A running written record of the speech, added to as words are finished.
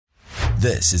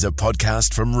This is a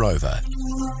podcast from Rover.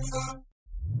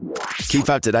 Keep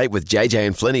up to date with JJ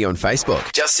and Flinny on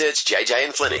Facebook. Just search JJ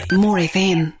and Flinny. More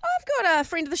FM. I've got a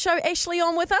friend of the show, Ashley,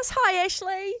 on with us. Hi,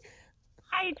 Ashley.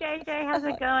 Hey JJ, how's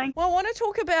it going? Well, I want to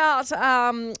talk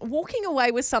about walking away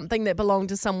with something that belonged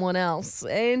to someone else.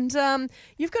 And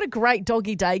you've got a great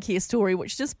doggy daycare story,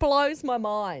 which just blows my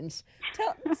mind.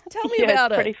 Tell me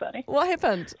about it. It's pretty funny. What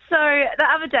happened? So the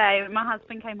other day, my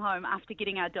husband came home after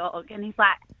getting our dog, and he's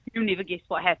like, "You'll never guess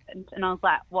what happened." And I was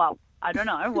like, "Well, I don't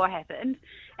know what happened."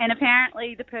 And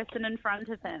apparently the person in front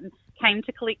of him came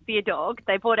to collect their dog.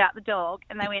 They brought out the dog,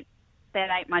 and they went, "That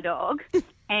ain't my dog."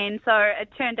 And so it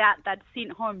turned out they'd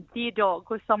sent home their dog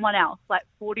with someone else like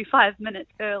 45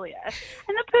 minutes earlier.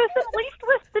 And the person left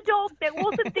with the dog that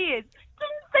wasn't theirs,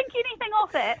 didn't think anything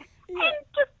of it, and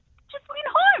just went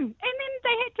home. And then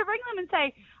they had to ring them and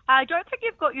say, "I don't think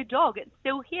you've got your dog, it's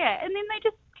still here." And then they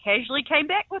just casually came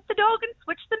back with the dog and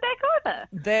switched them back over.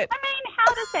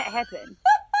 How does that happen?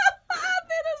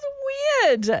 That is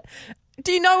weird.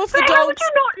 Do you know if the dog? How would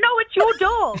you not know it's your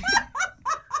dog?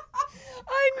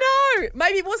 I know.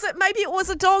 Maybe it was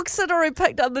a dog sitter who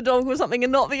picked up the dog or something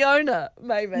and not the owner,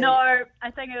 maybe. No,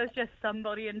 I think it was just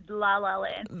somebody in La La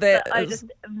Land. Just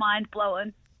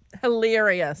mind-blowing.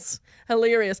 Hilarious.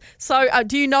 So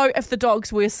do you know if the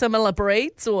dogs were similar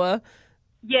breeds or?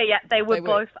 Yeah, they were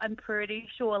both, I'm pretty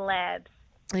sure, labs.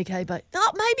 Okay, but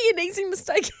maybe an easy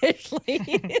mistake, Ashley.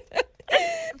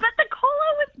 But the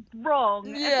collar was wrong.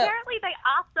 Yeah. Apparently they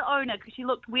asked the owner because she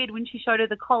looked weird when she showed her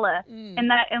the collar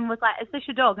and was like, "Is this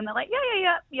your dog?" And they're like,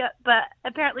 yeah. But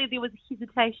apparently there was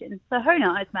hesitation. So who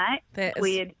knows, mate? That is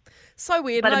weird. So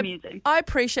weird. But and amusing. I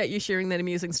appreciate you sharing that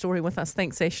amusing story with us.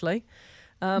 Thanks, Ashley.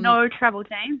 No trouble,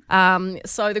 team.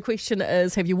 So the question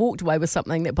is, have you walked away with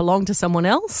something that belonged to someone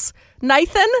else?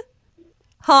 Nathan?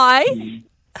 Hi.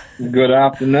 Good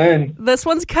afternoon. This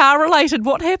one's car related.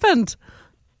 What happened?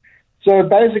 So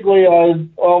basically, I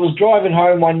was driving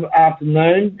home one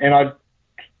afternoon, and I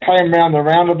came round the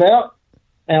roundabout,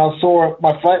 and I saw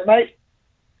my flatmate,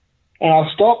 and I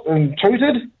stopped and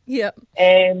tooted. Yep.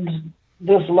 And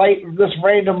this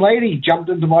random lady jumped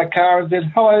into my car and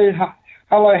said, hello,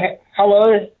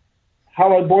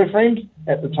 boyfriend.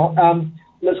 At the time,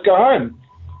 let's go home.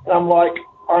 And I'm like,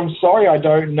 "I'm sorry, I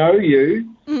don't know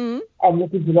you. Mm-hmm. I'm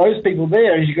looking for those people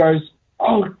there." And she goes,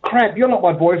 "Oh crap, you're not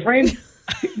my boyfriend.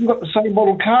 You've got the same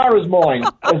model car as mine,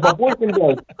 as my boyfriend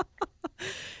does."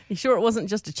 You sure it wasn't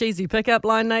just a cheesy pickup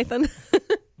line, Nathan?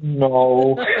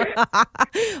 No.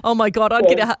 Oh my God,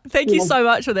 thank you so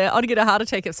much for that. I'd get a heart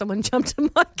attack if someone jumped in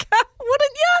my car,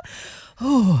 wouldn't you?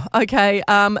 Oh, okay.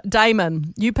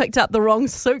 Damon, you picked up the wrong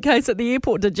suitcase at the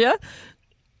airport, did you?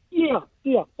 Yeah.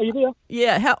 Are you there?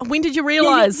 Yeah. When did you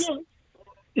realise?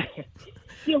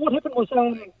 Yeah, what happened was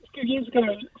a few years ago,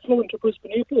 I flew into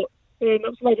Brisbane Airport, and it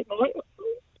was late at night. I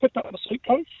picked up my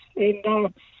suitcase, and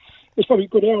it was probably a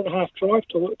good hour and a half drive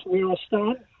to where I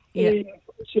started. Yeah. And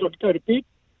I said I'd go to bed.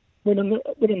 Went in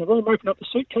the room, opened up the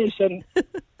suitcase, and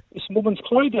this woman's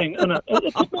clothing in it.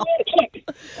 It took me a click.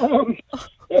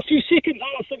 A few seconds,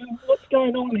 I was thinking, what's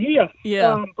going on here?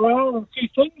 Yeah. Bra and a few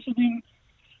things, and then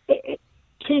it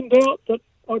turned out that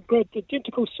I'd grabbed the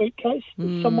identical suitcase.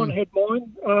 Someone had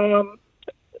mine.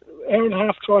 Hour and a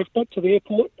half drive back to the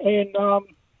airport and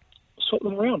swapped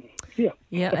them around. Yeah.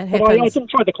 Yeah, it but I happens.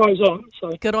 didn't try the clothes on. So.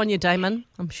 Good on you, Damon.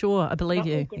 I'm sure. I believe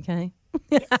you. Okay.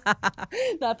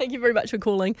 No, thank you very much for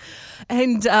calling.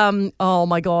 And, oh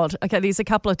my God. Okay, there's a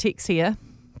couple of texts here.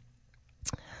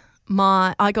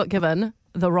 I got given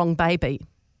the wrong baby.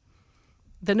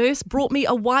 The nurse brought me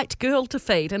a white girl to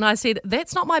feed, and I said,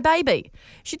 "That's not my baby."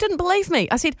 She didn't believe me.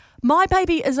 I said, "My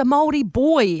baby is a Māori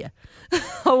boy."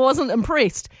 I wasn't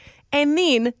impressed. And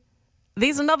then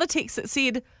there's another text that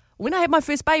said, "When I had my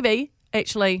first baby,"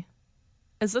 actually,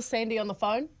 is this Sandy on the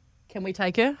phone? Can we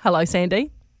take her? Hello,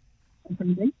 Sandy.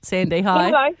 Sandy, hi.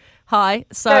 Hello. Hi.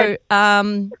 So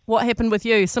what happened with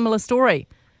you? Similar story.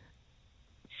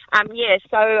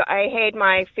 So I had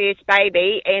my first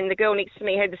baby, and the girl next to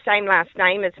me had the same last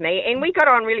name as me, and we got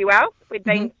on really well. We'd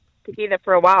been together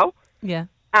for a while. Yeah.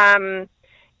 And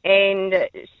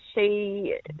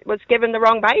she was given the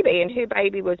wrong baby, and her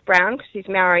baby was brown because she's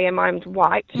Maori and mine's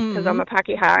white because I'm a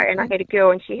Pakeha, and I had a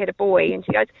girl and she had a boy, and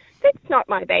she goes, "That's not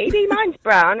my baby, mine's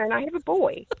brown and I have a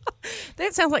boy."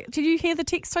 That sounds like, did you hear the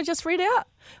text I just read out?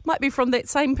 Might be from that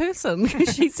same person.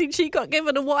 She said she got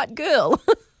given a white girl.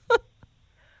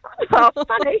 Oh,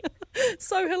 funny.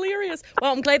 So hilarious.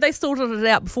 Well, I'm glad they sorted it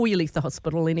out before you left the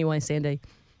hospital anyway, Sandy.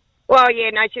 Well, yeah,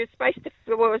 no, she was supposed to,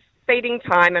 it was feeding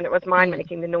time, and it was mine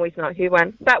making the noise, not her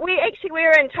one. But we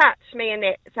were in touch, me and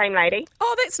that same lady.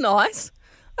 Oh, that's nice.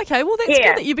 Okay, well, that's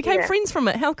good that you became friends from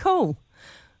it. How cool.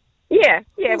 Yeah,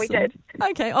 we Awesome. did.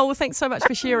 Okay. Oh, well, thanks so much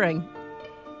for sharing.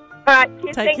 All right,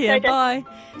 cheers, Take thanks, care. Jojo. Bye.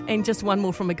 And just one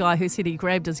more from a guy who said he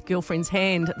grabbed his girlfriend's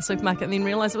hand at the supermarket and then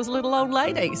realised it was a little old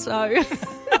lady. So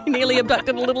he nearly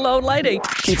abducted a little old lady.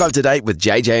 Keep up to date with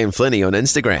JJ and Flinny on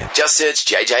Instagram. Just search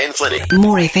JJ and Flinny.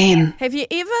 More FM. Have you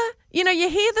ever, you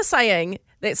hear the saying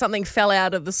that something fell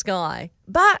out of the sky,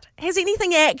 but has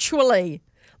anything actually,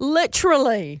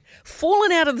 literally,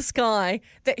 fallen out of the sky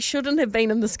that shouldn't have been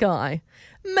in the sky?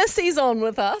 Missy's on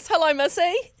with us. Hello,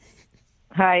 Missy.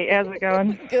 Hey, how's it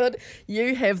going? Good.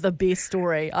 You have the best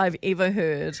story I've ever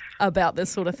heard about this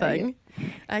sort of thing.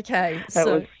 Okay, That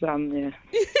so was, yeah.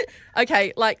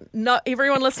 okay, no,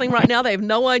 everyone listening right now, they have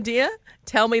no idea.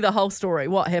 Tell me the whole story.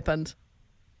 What happened?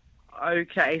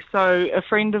 Okay, so a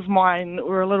friend of mine, we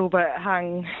were a little bit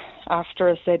hung after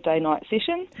a Saturday night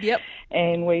session. Yep.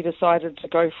 And we decided to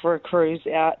go for a cruise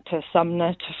out to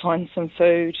Sumner to find some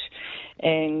food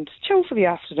and chill for the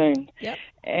afternoon. Yep.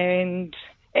 And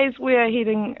as we're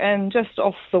heading in, just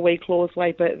off the Wee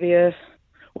Causeway bit there,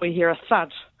 we hear a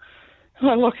thud.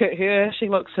 I look at her, she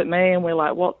looks at me, and we're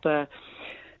like, what the...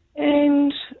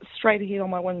 And straight ahead on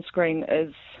my windscreen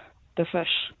is the fish.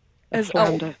 A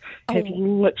flounder had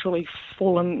literally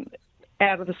fallen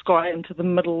out of the sky into the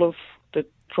middle of the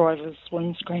driver's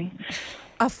windscreen.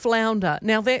 A flounder.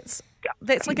 Now that's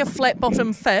like a flat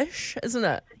bottom fish, isn't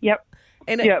it? Yep.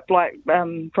 And Yep, like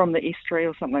from the estuary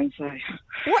or something. So.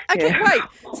 What? Okay, yeah. wait.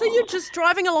 So you're just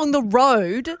driving along the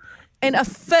road, and a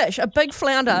fish, a big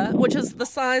flounder, which is the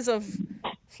size of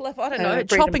I don't know, a bread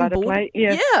chopping and butter board. plate,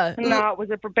 yeah. Yeah. No, it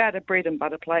was about a bread and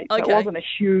butter plate. So Okay. it wasn't a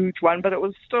huge one, but it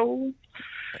was still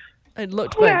It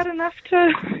looked big. loud enough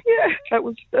to. Yeah, it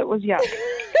was yuck.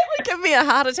 It would give me a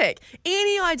heart attack.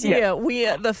 Any idea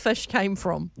where the fish came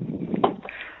from?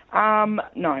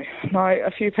 No.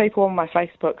 A few people on my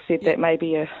Facebook said that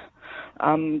maybe a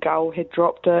gull had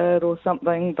dropped it or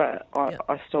something, but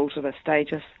I still to this day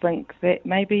just think that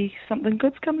maybe something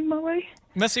good's coming my way.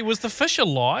 Missy, was the fish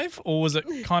alive or was it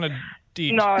kind of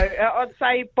dead? No, I'd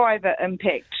say by the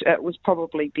impact it was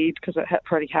probably dead because it hit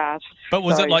pretty hard. But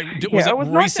was So, it was yeah, it was nice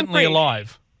and recently fresh.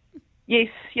 alive? Yes,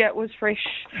 yeah, it was fresh,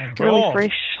 Oh, really God.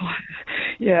 fresh.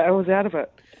 Yeah, I was out of it.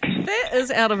 That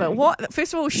is out of it. What?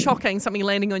 First of all, shocking, something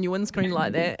landing on your windscreen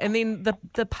like that, and then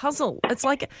the puzzle. It's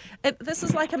like this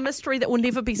is like a mystery that will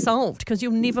never be solved because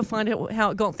you'll never find out how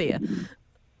it got there.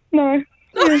 No,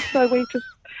 yeah, so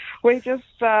we just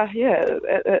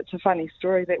it's a funny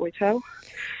story that we tell,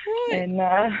 Right.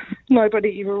 and nobody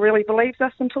even really believes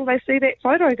us until they see that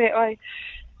photo that I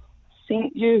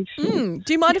sent you. Do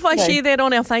you mind if I share that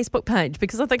on our Facebook page?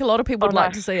 Because I think a lot of people would no.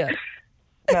 like to see it.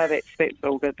 No, that's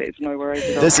all good. There's no worries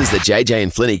at all. This is the JJ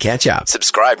and Flinny catch up.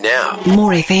 Subscribe now.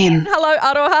 More FM. Hello,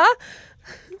 Aroha.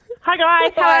 Hi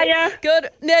guys, how are you? Good.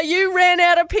 Now, you ran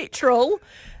out of petrol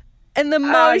in the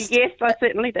most... Yes, I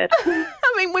certainly did.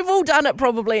 I mean, we've all done it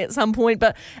probably at some point,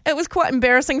 but it was quite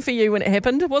embarrassing for you when it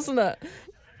happened, wasn't it?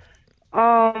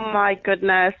 Oh my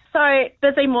goodness. So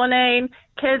busy morning,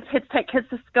 kids had to take kids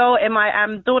to school, and my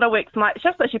daughter works night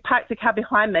shift, so she parked the car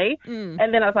behind me. And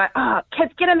then I was like,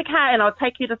 kids, get in the car and I'll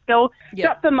take you to school. Yeah.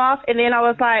 Dropped them off, and then I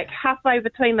was like halfway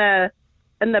between on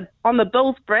the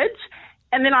Bulls Bridge.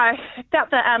 And then I felt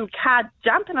the car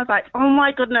jump, and I was like, oh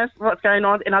my goodness, what's going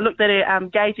on? And I looked at her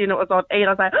gauge, and it was on E, and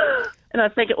I was like, and I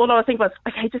was thinking, all I was thinking was,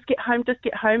 okay, just get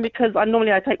home, because I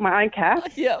normally take my own car.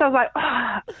 Yeah. So I was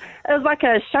like, it was like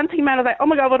a shunting man. I was like, oh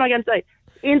my God, what am I going to do?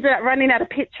 Ended up running out of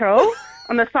petrol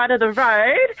on the side of the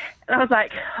road, and I was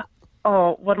like,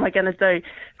 oh, what am I going to do?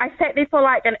 I sat there for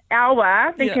like an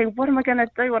hour thinking, what am I going to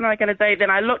do? Then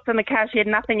I looked in the car, she had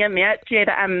nothing in there. She had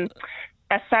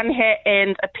a sun hat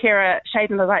and a pair of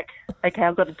shades, and I was like, okay,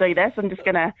 I've got to do this. I'm just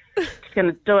gonna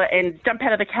do it and jump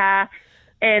out of the car.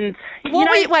 And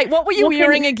What were you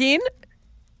wearing again?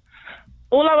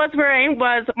 All I was wearing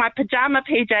was my pajama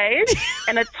PJs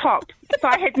and a top. So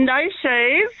I had no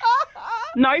shoes,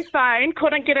 no phone,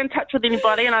 couldn't get in touch with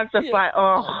anybody, and I was just like,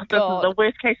 oh, this is the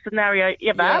worst case scenario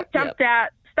ever. Jumped out,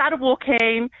 started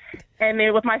walking, and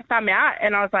then with my thumb out,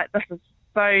 and I was like, this is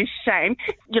so shame.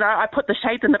 I put the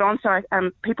shades in it on so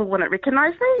people wouldn't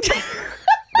recognise me.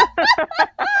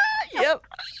 Yep.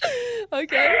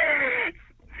 Okay.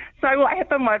 So what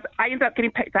happened was I ended up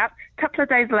getting picked up. A couple of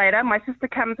days later, my sister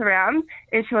comes around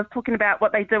and she was talking about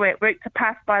what they do at work to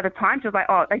pass by the time. She was like,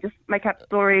 oh, they just make up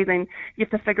stories and you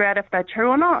have to figure out if they're true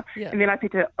or not. Yeah. And then I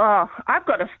said to her, oh, I've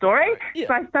got a story. Yeah.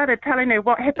 So I started telling her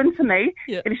what happened to me.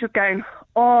 Yeah. And she was going,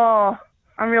 oh,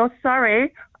 I'm real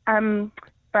sorry.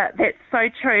 But that's so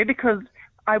true because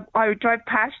I drove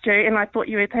past you and I thought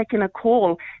you were taking a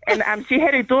call. And she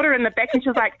had her daughter in the back and she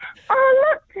was like,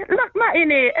 oh, look,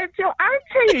 Martini, it's your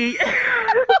auntie.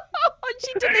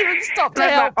 She didn't even stop to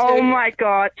And I was help like, oh you. my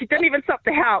God. She didn't even stop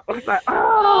to help. I was like,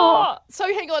 Oh, so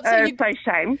hang on. So it's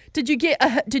so shame. did you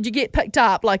get picked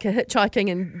up like a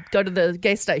hitchhiking and go to the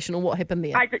gas station, or what happened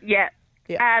there? Yeah.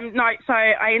 Yeah. No, so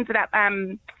I ended up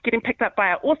getting picked up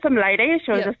by an awesome lady.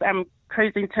 She was Yeah. just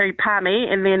cruising to Palmy,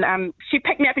 and then she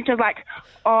picked me up and she was like,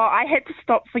 oh, I had to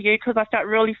stop for you because I felt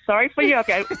really sorry for you. I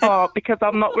go, oh, because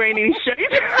I'm not wearing any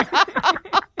shoes.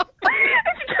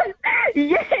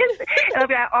 Yes. And I'll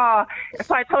be like, oh.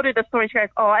 So I told her the story. She goes,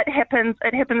 oh, it happens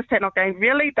to. And I'm going,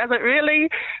 really? Does it really?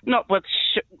 Not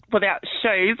without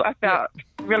shoes. I felt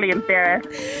really embarrassed.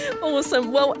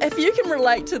 Awesome. Well, if you can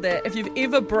relate to that, if you've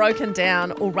ever broken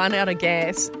down or run out of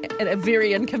gas at a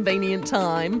very inconvenient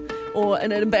time or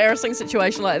in an embarrassing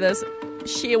situation like this,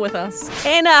 share with us.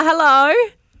 Anna, hello.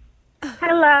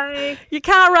 Hello. Your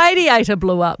car radiator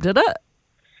blew up, did it?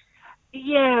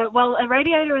 Yeah, well,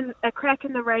 a crack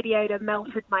in the radiator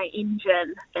melted my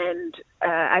engine, and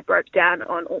I broke down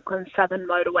on Auckland Southern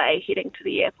Motorway heading to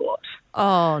the airport.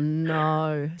 Oh,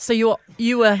 no. So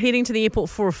you were heading to the airport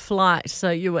for a flight, so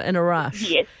you were in a rush.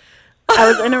 Yes. I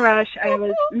was in a rush. I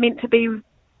was meant to be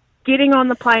getting on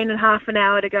the plane in half an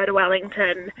hour to go to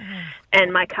Wellington,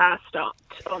 and my car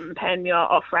stopped on the Panmure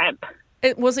off-ramp.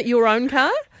 Was it your own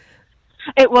car?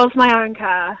 It was my own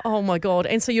car. Oh, my God.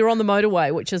 And so you're on the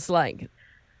motorway, which is like,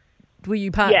 were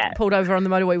you Yeah. pulled over on the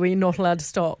motorway where you're not allowed to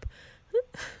stop?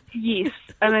 Yes.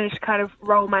 I managed to kind of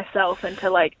roll myself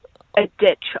into, like, a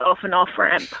ditch off an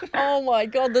off-ramp. Oh, my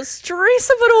God, the stress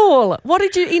of it all. What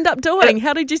did you end up doing?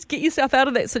 How did you get yourself out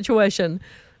of that situation?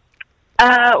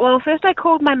 Well, first I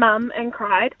called my mum and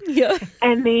cried. Yeah.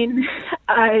 And then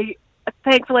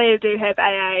thankfully I do have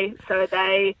AA, so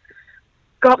they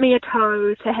got me a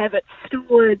tow to have it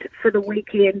stored for the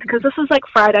weekend, because this was like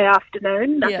Friday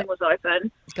afternoon, nothing was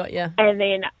open. Got you. And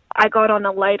then I got on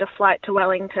a later flight to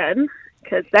Wellington,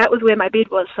 because that was where my bed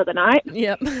was for the night.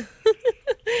 Yep.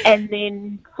 And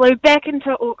then flew back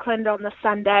into Auckland on the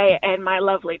Sunday, and my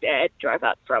lovely dad drove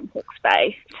up from Hawke's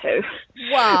Bay to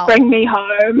Wow. bring me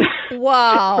home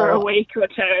Wow. for a week or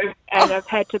two, and I've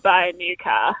had to buy a new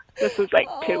car. This was like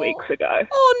 2 weeks ago.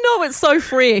 Oh, no, it's so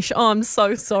fresh. Oh, I'm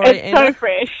so sorry, It's Anna. so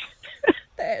fresh.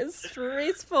 That is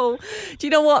stressful. Do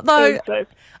you know what, though?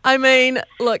 I mean,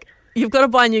 look, you've got to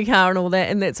buy a new car and all that,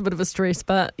 and that's a bit of a stress,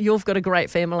 but you've got a great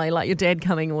family, like your dad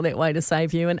coming all that way to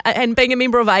save you. And being a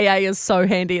member of AA is so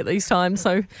handy at these times,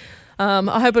 so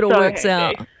I hope it all So works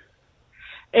handy. out.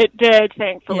 It did,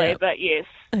 thankfully, Yeah. but yes,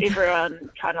 everyone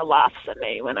kind of laughs at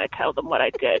me when I tell them what I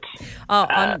did Oh,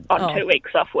 on 2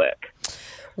 weeks off work.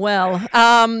 Well,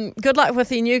 good luck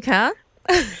with your new car.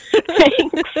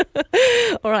 Thanks.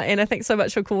 All right, Anna, thanks so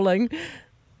much for calling.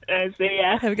 See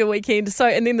ya. Have a good weekend. So,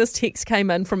 and then this text came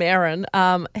in from Aaron.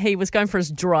 He was going for his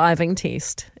driving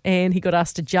test and he got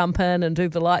asked to jump in and do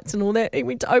the lights and all that. He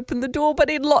went to open the door, but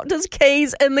he'd locked his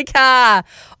keys in the car.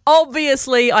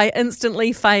 Obviously, I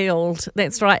instantly failed.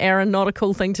 That's right, Aaron. Not a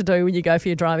cool thing to do when you go for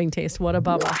your driving test. What a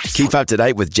bummer. Keep up to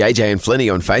date with JJ and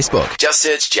Flinny on Facebook. Just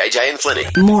search JJ and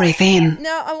Flinny. More FM.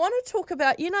 Now, I want to talk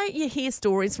about, you hear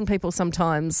stories from people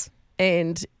sometimes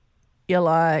and you're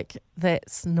like,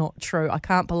 that's not true. I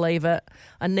can't believe it.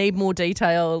 I need more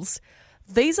details.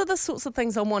 These are the sorts of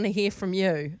things I want to hear from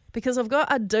you, because I've got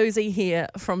a doozy here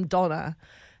from Donna.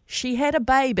 She had a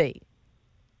baby,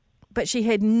 but she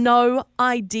had no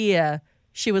idea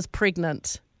she was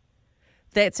pregnant.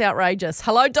 That's outrageous.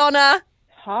 Hello, Donna.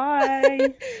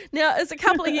 Hi. Now, it's a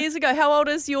couple of years ago. How old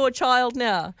is your child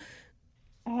now?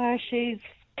 She's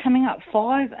coming up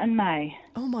 5 in May.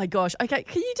 Oh my gosh. Okay,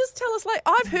 can you just tell us, like,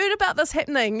 I've heard about this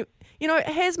happening. You know, it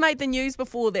has made the news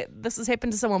before that this has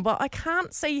happened to someone, but I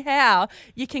can't see how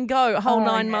you can go a whole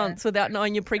 9 months without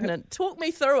knowing you're pregnant. Talk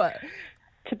me through it.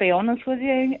 To be honest with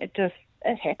you,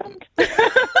 it happened.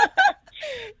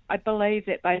 I believe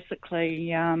that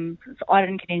basically I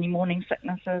didn't get any morning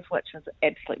sicknesses, which is an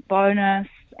absolute bonus,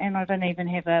 and I didn't even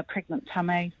have a pregnant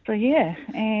tummy. So yeah,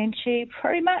 and she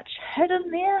pretty much hid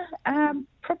in there,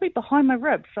 probably behind my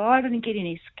ribs, so I didn't get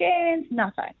any scans,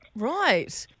 nothing.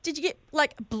 Right. Did you get,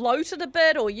 like, bloated a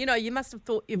bit, or, you must have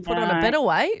thought you put on a No. bit of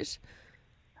weight?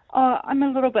 I'm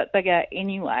a little bit bigger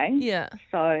anyway. Yeah.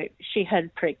 So she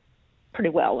hid pretty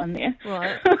well in there.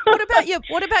 Right.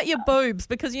 What about your boobs?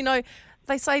 Because,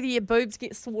 they say that your boobs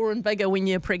get sore and bigger when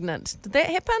you're pregnant. Did that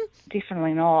happen?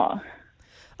 Definitely not.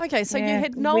 Okay, so you Yeah,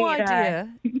 had no weirdo.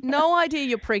 idea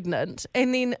you're pregnant,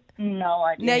 and then No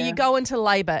idea. now you go into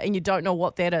labour and you don't know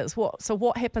what that is. So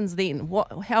what happens then?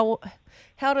 How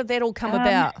did that all come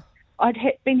about? I'd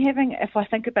been having, if I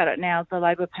think about it now, the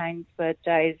labour pains were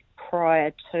days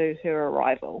prior to her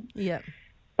arrival. Yeah.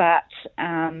 But,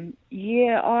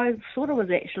 I sort of was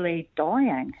actually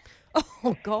dying.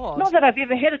 Oh, God. Not that I've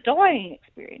ever had a dying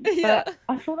experience, but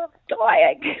I thought I was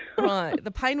dying. Right.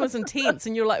 The pain was intense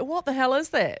and you're like, what the hell is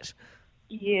that?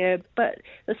 Yeah, but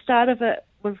the start of it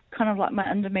was kind of like my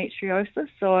endometriosis,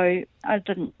 so I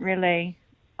didn't really,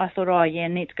 I thought, oh yeah, I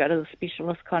need to go to the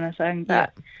specialist kind of thing,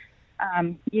 but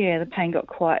the pain got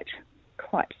quite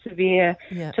severe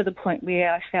to the point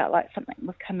where I felt like something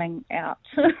was coming out.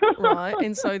 Right,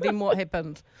 and so then what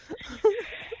happened?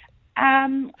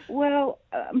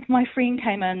 My friend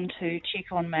came in to check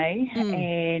on me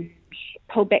and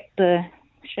pulled back the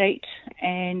sheet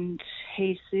and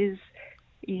he says,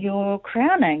 "You're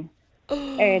crowning."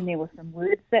 And there were some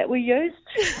words that were used,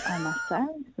 I must say,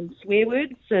 some swear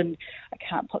words, and I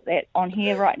can't put that on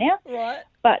here right now. Right.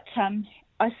 But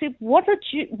I said, what did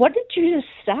you just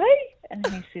say? And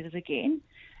then he said it again.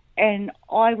 And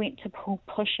I went to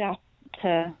push up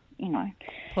to,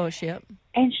 Push, yep.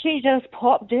 And she just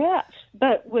popped out.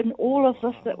 But when all of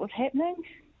this that was happening,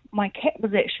 my cat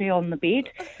was actually on the bed.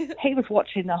 He was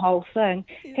watching the whole thing.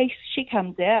 She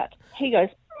comes out. He goes,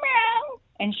 meow.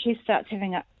 And she starts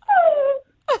having a, oh.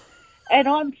 And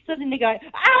I'm sitting there going,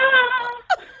 ah.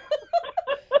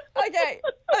 Okay,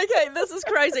 this is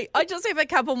crazy. I just have a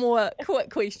couple more quick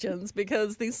questions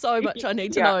because there's so much I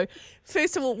need to know.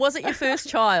 First of all, was it your first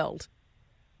child?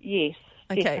 Yes,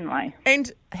 definitely.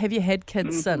 And have you had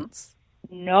kids since?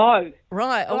 No.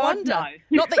 Right, I wonder. No.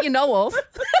 Not that you know of.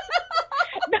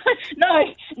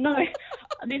 No.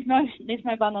 There's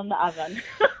no bun on the oven.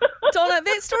 Donna,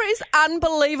 that story is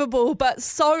unbelievable, but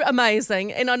so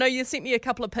amazing. And I know you sent me a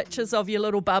couple of pictures of your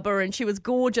little Bubba, and she was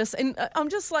gorgeous. And I'm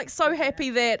just so happy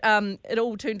that it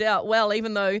all turned out well,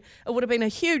 even though it would have been a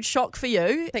huge shock for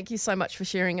you. Thank you so much for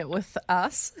sharing it with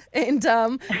us. And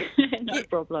no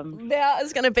problem. Now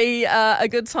is going to be a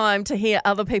good time to hear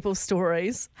other people's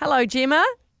stories. Hello, Gemma.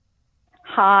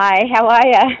 Hi, how are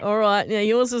you? All right. Now,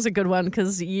 yours is a good one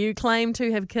because you claim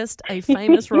to have kissed a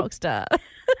famous rock star.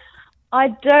 I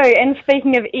do. And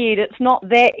speaking of Ed, it's not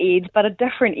that Ed, but a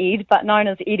different Ed, but known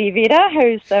as Eddie Vedder,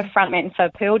 who's the frontman for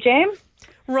Pearl Jam.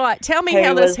 Right. Tell me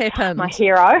how this happened. My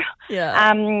hero.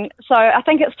 Yeah. So I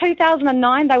think it's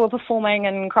 2009. They were performing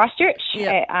in Christchurch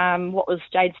at what was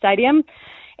Jade Stadium.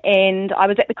 And I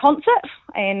was at the concert,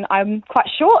 and I'm quite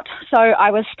short, so I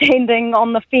was standing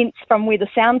on the fence from where the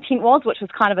sound tent was, which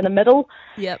was kind of in the middle.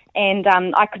 Yep. And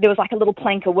there was like a little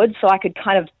plank of wood, so I could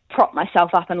kind of prop myself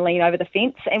up and lean over the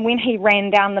fence. And when he ran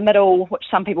down the middle, which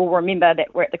some people will remember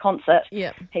that were at the concert,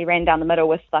 he ran down the middle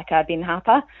with Ben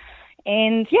Harper.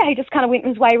 And, he just kind of went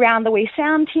his way around the wee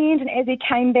sound tent, and as he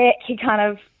came back, he kind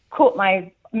of caught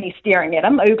me staring at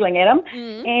him, oogling at him,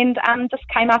 and just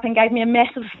came up and gave me a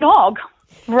massive snog.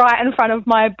 Right in front of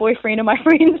my boyfriend and my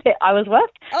friends that I was with.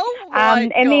 Oh, my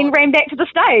God. And then ran back to the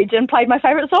stage and played my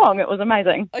favourite song. It was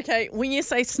amazing. Okay, when you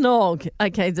say snog,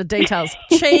 the details.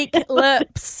 Cheek,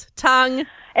 lips, tongue.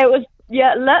 It was,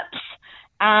 lips.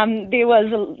 There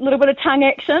was a little bit of tongue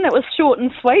action. It was short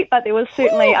and sweet, but there was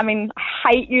certainly, I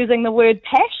hate using the word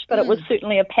pash, but it was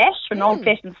certainly a pash for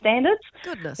old-fashioned standards.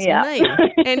 Goodness me.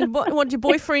 And what did your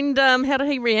boyfriend, how did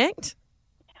he react?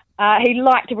 He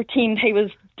liked to pretend he was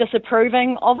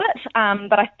disapproving of it,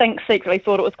 but I think secretly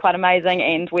thought it was quite amazing,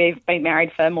 and we've been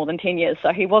married for more than 10 years,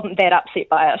 so he wasn't that upset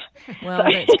by it. Well,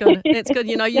 that's good. That's good.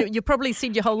 You probably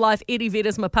said your whole life, Eddie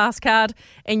Vedder's my pass card,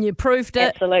 and you proved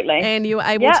it. Absolutely. And you were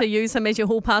able to use him as your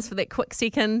hall pass for that quick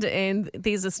second, and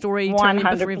there's a story to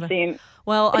remember forever. 100%.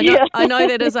 Well, I know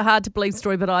that is a hard to believe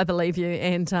story, but I believe you,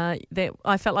 and that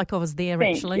I felt like I was there.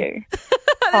 Thank you.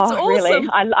 That's awesome. Really?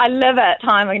 I live it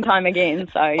time and time again,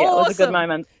 so it was a good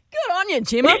moment. Good on you,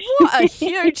 Gemma. What a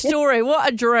huge story. What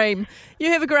a dream. You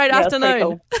have a great afternoon.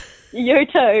 Cool. You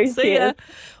too. See ya.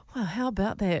 Well, how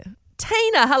about that?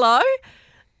 Tina, hello.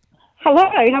 Hello,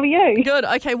 how are you? Good.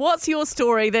 Okay, what's your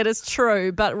story that is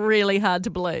true but really hard to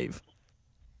believe?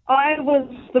 I was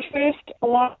the first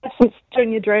licensed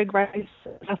junior drag race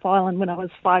at South Island when I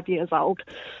was 5 years old.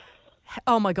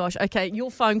 Oh my gosh, okay,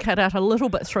 your phone cut out a little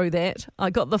bit through that. I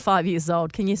got the 5 years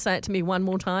old. Can you say it to me one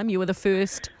more time? You were the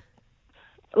first...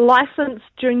 licensed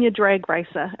junior drag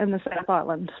racer in the South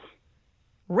Island.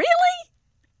 Really?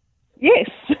 Yes.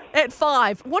 At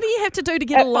 5. What do you have to do to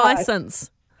get a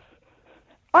license?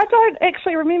 I don't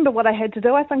actually remember what I had to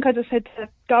do. I think I just had to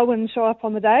go and show up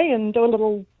on the day and do a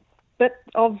little bit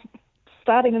of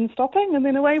starting and stopping, and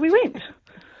then away we went.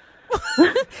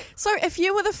 So if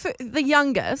you were the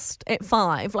youngest at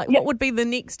 5, what would be the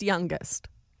next youngest?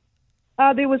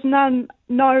 There was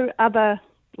no other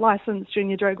licensed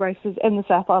junior drag racers in the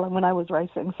South Island when I was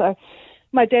racing. So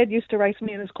my dad used to race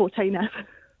me in his Cortina.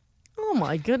 Oh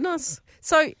my goodness.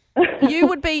 So you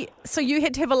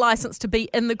had to have a license to be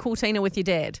in the Cortina with your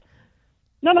dad?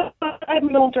 No, I had a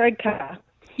little drag car.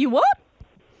 You what?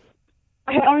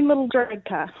 I had my own little drag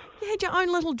car. You had your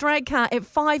own little drag car at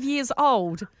 5 years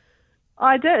old.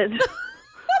 I did.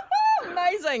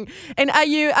 Amazing. And are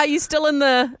you still in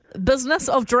the business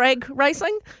of drag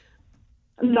racing?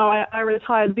 No, I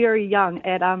retired very young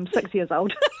at 6 years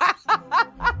old.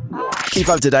 Keep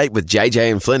up to date with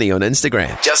JJ and Flinny on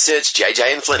Instagram. Just search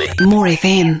JJ and Flinny. More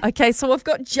FM. Okay, so we've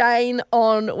got Jane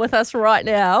on with us right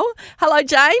now. Hello,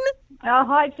 Jane. Oh,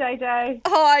 hi, JJ.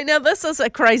 Hi, now this is a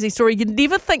crazy story. You'd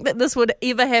never think that this would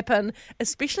ever happen,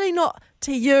 especially not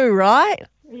to you, right?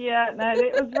 Yeah, no,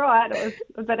 that was right. It was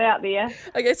a bit out there.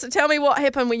 Okay, so tell me what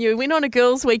happened when you went on a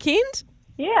girls' weekend.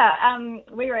 Yeah,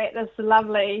 we were at this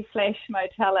lovely flash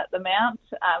motel at the Mount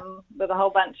with a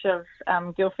whole bunch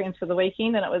of girlfriends for the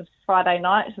weekend, and it was Friday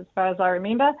night as far as I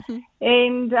remember.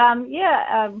 And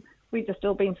we'd just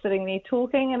all been sitting there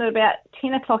talking, and at about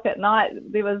 10 o'clock at night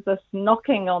there was this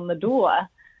knocking on the door.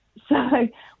 So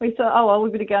we thought, oh, well, we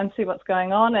better go and see what's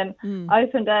going on, and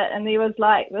opened it, and there was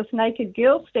like this naked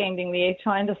girl standing there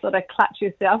trying to sort of clutch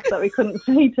herself so we couldn't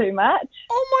see too much.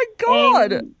 Oh, my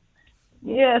God. And,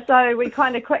 yeah, so we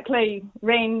kind of quickly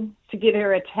ran to get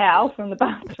her a towel from the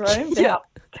bathroom to help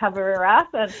cover her up,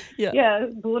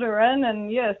 and brought her in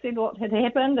and said what had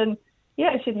happened, and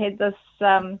she'd had this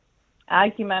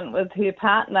argument with her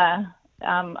partner.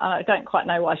 I don't quite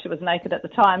know why she was naked at the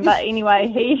time, but anyway,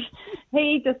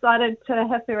 he decided to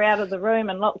hit her out of the room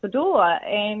and lock the door,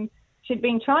 and she'd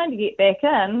been trying to get back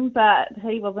in, but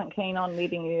he wasn't keen on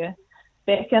letting her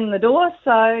back in the door,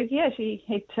 so she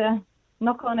had to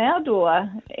knock on our door,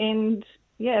 and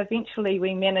eventually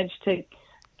we managed to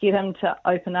get him to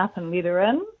open up and let her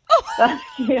in.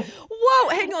 Whoa,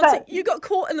 hang on. So you got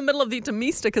caught in the middle of the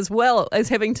domestic as well as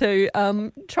having to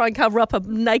try and cover up a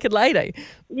naked lady.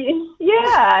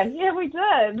 Yeah, we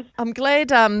did. I'm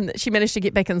glad she managed to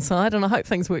get back inside, and I hope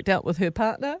things worked out with her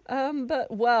partner.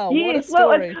 But wow, what a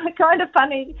story. Well, it's kind of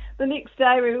funny. The next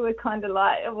day we were kind of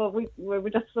like, we were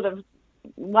just sort of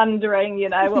wondering,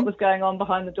 what was going on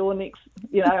behind the door next,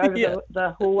 over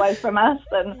the hallway from us,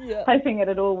 and hoping it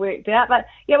had all worked out. But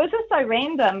it was just so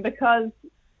random because,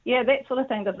 that sort of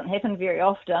thing doesn't happen very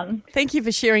often. Thank you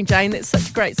for sharing, Jane. That's such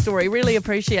a great story. Really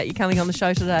appreciate you coming on the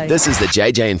show today. This is the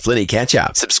JJ and Flinny catch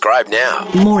up. Subscribe now.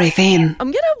 More FM.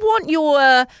 I'm going to want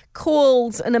your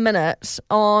calls in a minute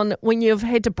on when you've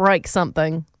had to break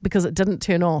something because it didn't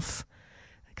turn off.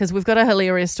 Because we've got a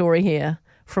hilarious story here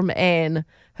from Anne,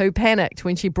 who panicked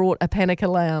when she brought a panic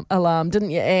alarm,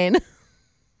 didn't you, Anne?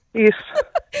 Yes.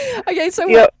 Okay, so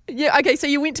so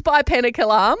you went to buy a panic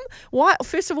alarm. Why?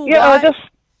 First of all, why?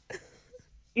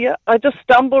 I just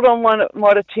stumbled on one at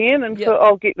Mitre 10 and thought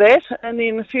I'll get that. And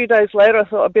then a few days later, I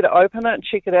thought I'd better open it and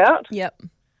check it out. Yep.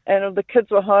 And the kids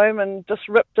were home and just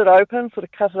ripped it open, sort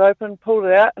of cut it open, pulled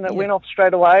it out, and it went off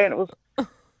straight away. And it was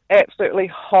absolutely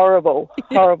horrible.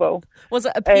 Was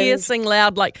it a piercing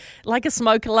loud, like a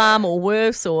smoke alarm, or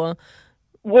worse, or?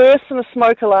 Worse than a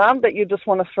smoke alarm that you just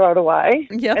want to throw it away.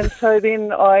 Yep. And so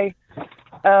then I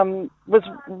was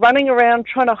running around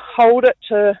trying to hold it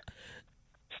to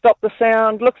stop the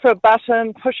sound, look for a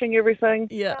button, pushing everything.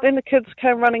 Yeah. Then the kids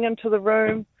came running into the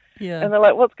room. Yeah. And they're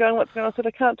like, what's going on? I said,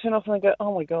 I can't turn off. And they go,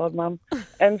 oh, my God, Mum.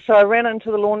 And so I ran into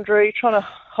the laundry, trying to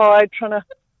hide, trying to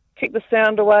keep the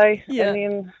sound away. Yeah. And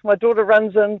then my daughter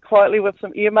runs in quietly with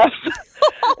some earmuffs.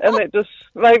 And that just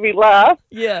made me laugh.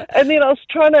 Yeah. And then I was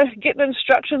trying to get the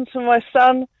instructions from my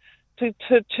son to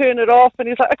turn it off. And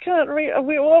he's like, I can't read.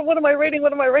 What am I reading? I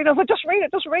was like, just read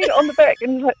it on the back.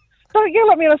 And he's like, don't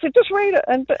yell at me. And I said, just read it.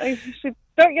 And he said,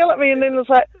 don't yell at me. And then it was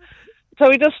like, so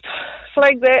we just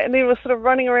flagged that, and then we're sort of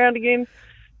running around again,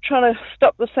 trying to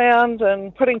stop the sound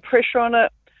and putting pressure on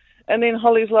it. And then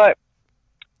Holly's like,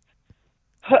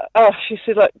 she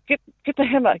said, like, get the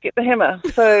hammer.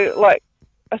 So, like,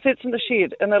 I said it's in the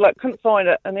shed, and they, like, couldn't find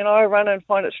it. And then I run and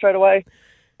find it straight away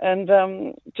and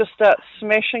just start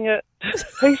smashing it to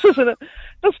pieces, and it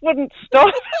just wouldn't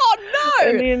stop. Oh, no!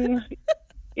 And then,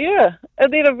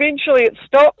 and then eventually it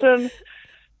stopped, and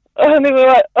then we were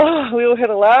like, we all had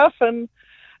a laugh, and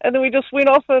then we just went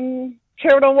off and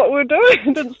carried on what we were doing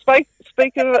and didn't speak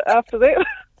of it after that.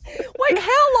 Wait,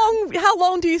 how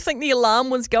long do you think the alarm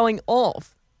was going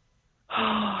off?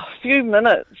 A few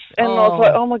minutes. And I was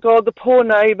like, oh my God, the poor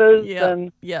neighbours.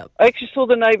 And I actually saw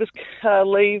the neighbour's car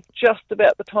leave just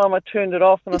about the time I turned it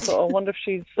off, and I thought, I wonder if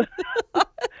she's...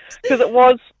 Because it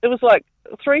was like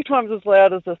 3 times as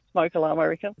loud as a smoke alarm, I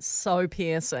reckon. So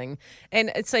piercing.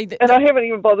 And I haven't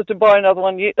even bothered to buy another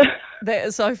one yet. That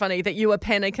is so funny that you were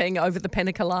panicking over the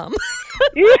panic alarm.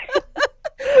 Yeah.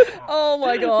 Oh,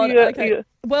 my God. Yeah, okay. yeah.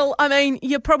 Well, I mean,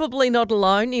 you're probably not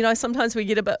alone. You know, sometimes we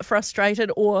get a bit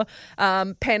frustrated or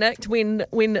panicked when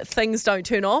things don't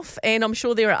turn off, and I'm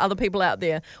sure there are other people out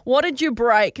there. What did you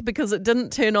break because it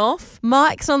didn't turn off?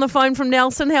 Mike's on the phone from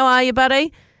Nelson. How are you,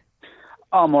 buddy?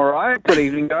 I'm all right. Good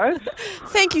evening, guys.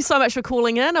 Thank you so much for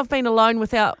calling in. I've been alone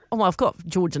without... Oh, well, I've got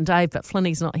George and Dave, but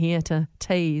Flinny's not here to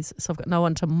tease, so I've got no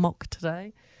one to mock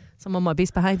today. So I'm on my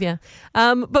best behaviour.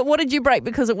 But what did you break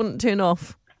because it wouldn't turn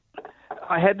off?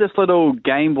 I had this little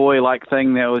Game Boy-like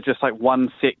thing that was just like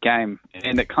one set game,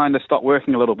 and it kind of stopped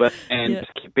working a little bit and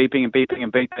just kept beeping and beeping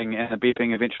and beeping, and the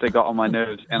beeping eventually got on my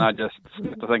nerves, and I just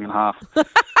split the thing in half.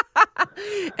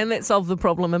 And that solved the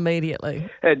problem immediately.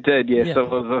 It did, yes. Yeah. It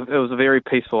was very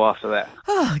peaceful after that.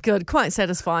 Oh, good. Quite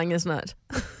satisfying, isn't it?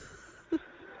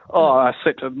 Oh, I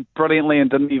slept brilliantly and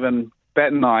didn't even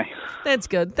bat an eye. That's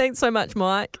good. Thanks so much,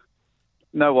 Mike.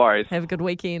 No worries. Have a good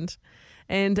weekend.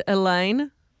 And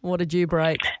Elaine, what did you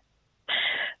break?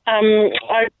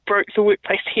 I broke the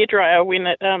workplace hairdryer when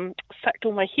it sucked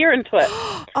all my hair into it.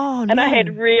 Oh, no. And I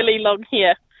had really long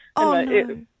hair. Oh, and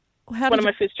no. One of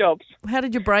my first jobs. How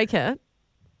did you break it?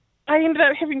 I ended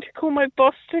up having to call my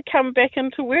boss to come back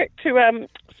into work to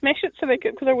smash it so they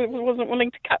could, because I wasn't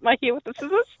willing to cut my hair with the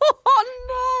scissors.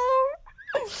 Oh,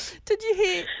 no. Did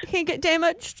your hair get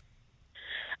damaged?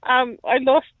 I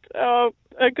lost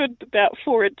a good about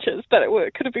 4 inches, but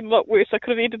it could have been a lot worse. I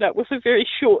could have ended up with a very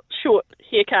short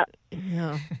haircut.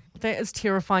 Yeah, that is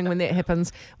terrifying when that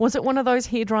happens. Was it one of those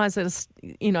hairdryers that is,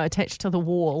 attached to the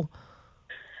wall?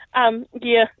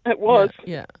 Yeah, it was.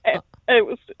 Yeah. It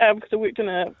was because I worked in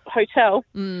a hotel,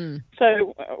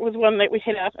 so it was one that we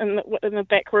had out in the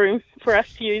back room for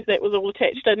us to use. That was all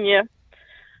attached in, yeah.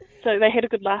 So they had a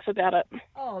good laugh about it.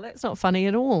 Oh, that's not funny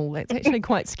at all. That's actually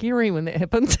quite scary when that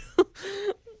happens.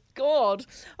 God.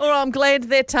 All right, I'm glad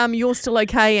that you're still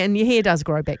okay and your hair does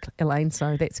grow back, Elaine,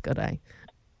 so that's good, eh?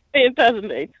 It does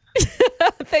indeed.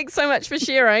 Thanks so much for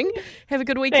sharing. Have a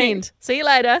good weekend. Thanks. See you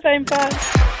later. Same, bye.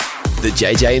 The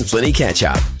JJ and Flinny catch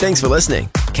up. Thanks for listening.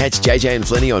 Catch JJ and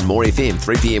Flinny on More FM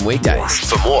 3 p.m. weekdays.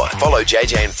 For more, follow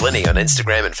JJ and Flinny on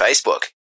Instagram and Facebook.